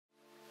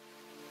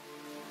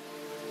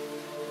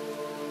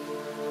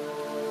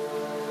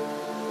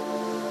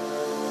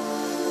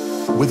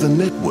With a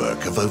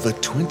network of over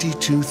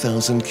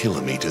 22,000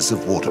 kilometres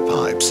of water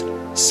pipes,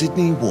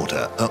 Sydney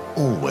Water are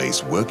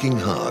always working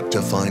hard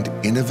to find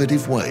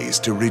innovative ways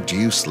to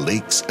reduce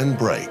leaks and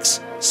breaks.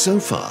 So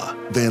far,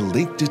 their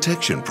leak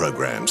detection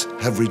programs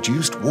have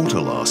reduced water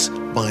loss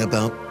by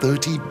about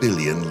 30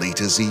 billion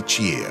litres each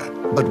year.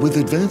 But with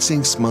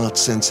advancing smart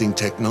sensing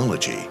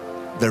technology,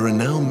 there are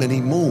now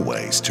many more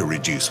ways to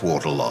reduce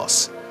water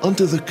loss.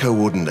 Under the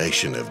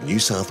coordination of New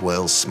South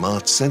Wales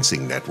Smart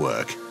Sensing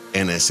Network,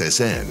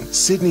 NSSN,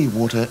 Sydney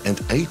Water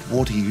and 8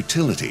 water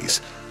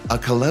utilities are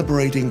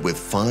collaborating with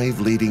 5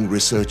 leading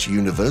research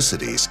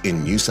universities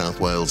in New South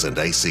Wales and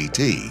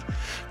ACT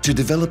to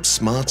develop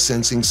smart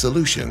sensing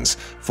solutions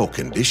for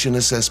condition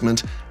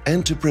assessment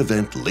and to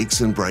prevent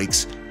leaks and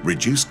breaks,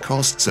 reduce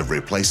costs of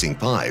replacing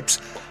pipes,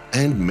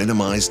 and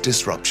minimise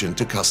disruption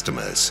to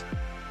customers.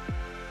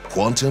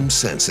 Quantum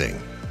sensing.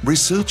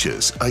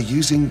 Researchers are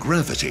using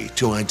gravity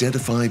to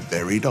identify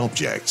buried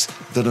objects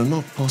that are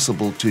not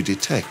possible to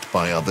detect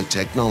by other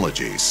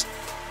technologies.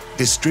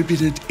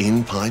 Distributed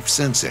in-pipe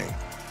sensing.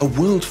 A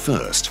world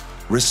first,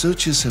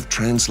 researchers have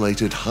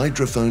translated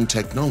hydrophone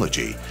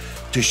technology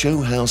to show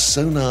how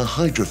sonar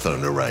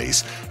hydrophone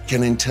arrays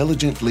can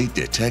intelligently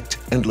detect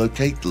and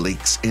locate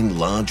leaks in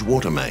large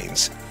water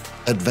mains.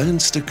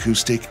 Advanced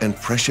acoustic and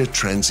pressure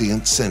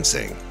transient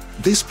sensing.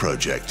 This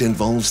project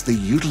involves the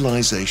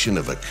utilisation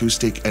of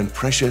acoustic and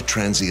pressure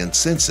transient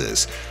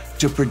sensors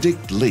to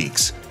predict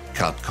leaks,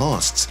 cut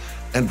costs,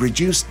 and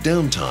reduce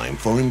downtime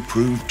for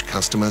improved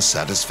customer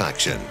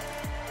satisfaction.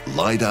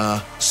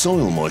 LiDAR,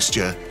 soil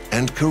moisture,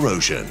 and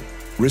corrosion.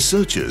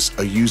 Researchers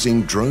are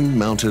using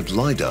drone-mounted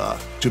LiDAR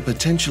to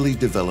potentially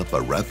develop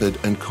a rapid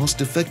and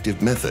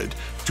cost-effective method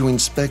to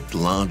inspect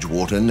large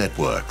water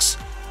networks.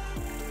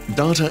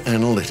 Data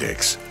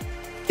analytics.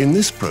 In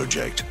this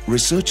project,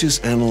 researchers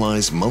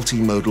analyse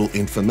multimodal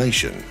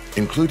information,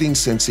 including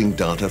sensing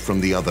data from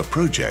the other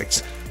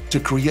projects, to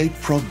create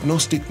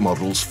prognostic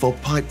models for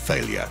pipe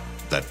failure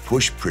that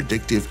push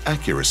predictive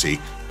accuracy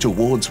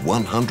towards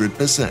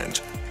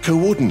 100%.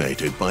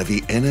 Coordinated by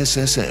the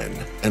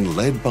NSSN and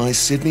led by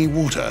Sydney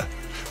Water,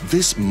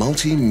 this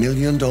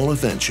multi-million-dollar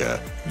venture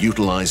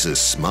utilises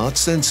smart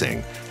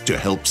sensing to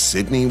help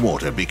Sydney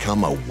Water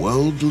become a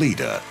world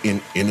leader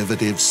in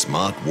innovative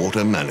smart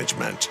water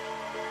management.